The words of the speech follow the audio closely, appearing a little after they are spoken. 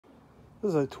This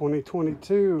is a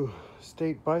 2022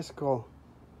 state bicycle,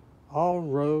 all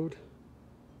road,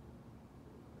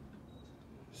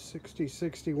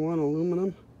 6061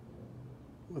 aluminum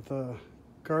with a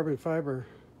carbon fiber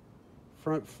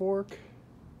front fork.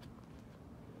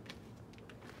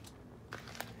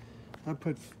 I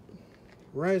put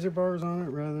riser bars on it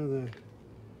rather than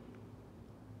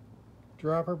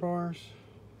dropper bars.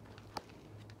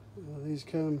 These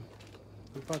come,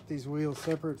 I bought these wheels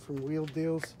separate from wheel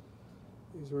deals.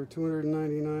 These were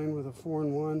 $299 with a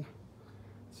 4-in-1,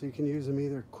 so you can use them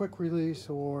either quick release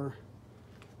or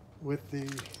with the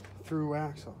thru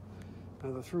axle.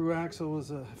 Now the thru axle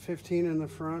was a 15 in the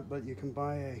front, but you can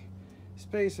buy a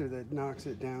spacer that knocks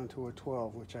it down to a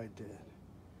 12, which I did.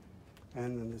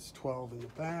 And then it's 12 in the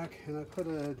back, and I put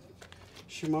a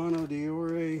Shimano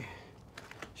Deore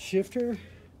shifter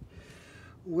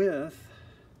with,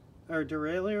 or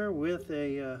derailleur with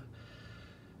a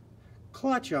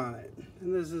clutch on it.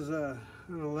 And this is an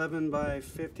 11 by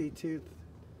 50 tooth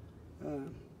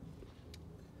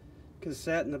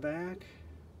cassette in the back.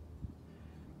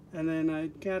 And then I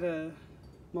got a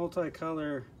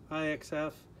multicolor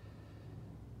IXF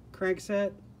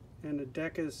crankset and a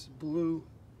Decus blue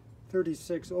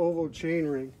 36 oval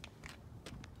chainring.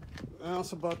 I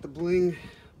also bought the bling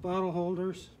bottle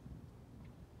holders.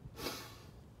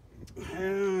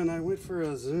 And I went for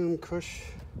a Zoom Cush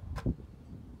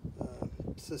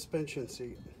suspension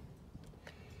seat.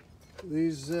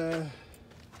 These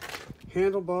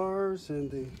handlebars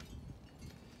and the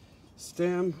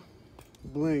stem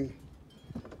bling.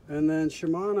 And then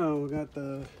Shimano got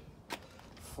the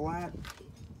flat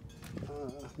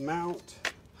mount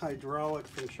hydraulic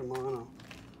from Shimano.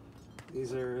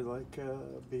 These are like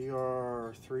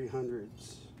BR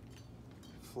 300s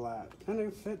flat. And they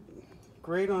fit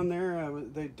great on there.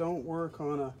 They don't work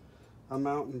on a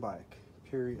mountain bike,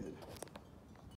 period.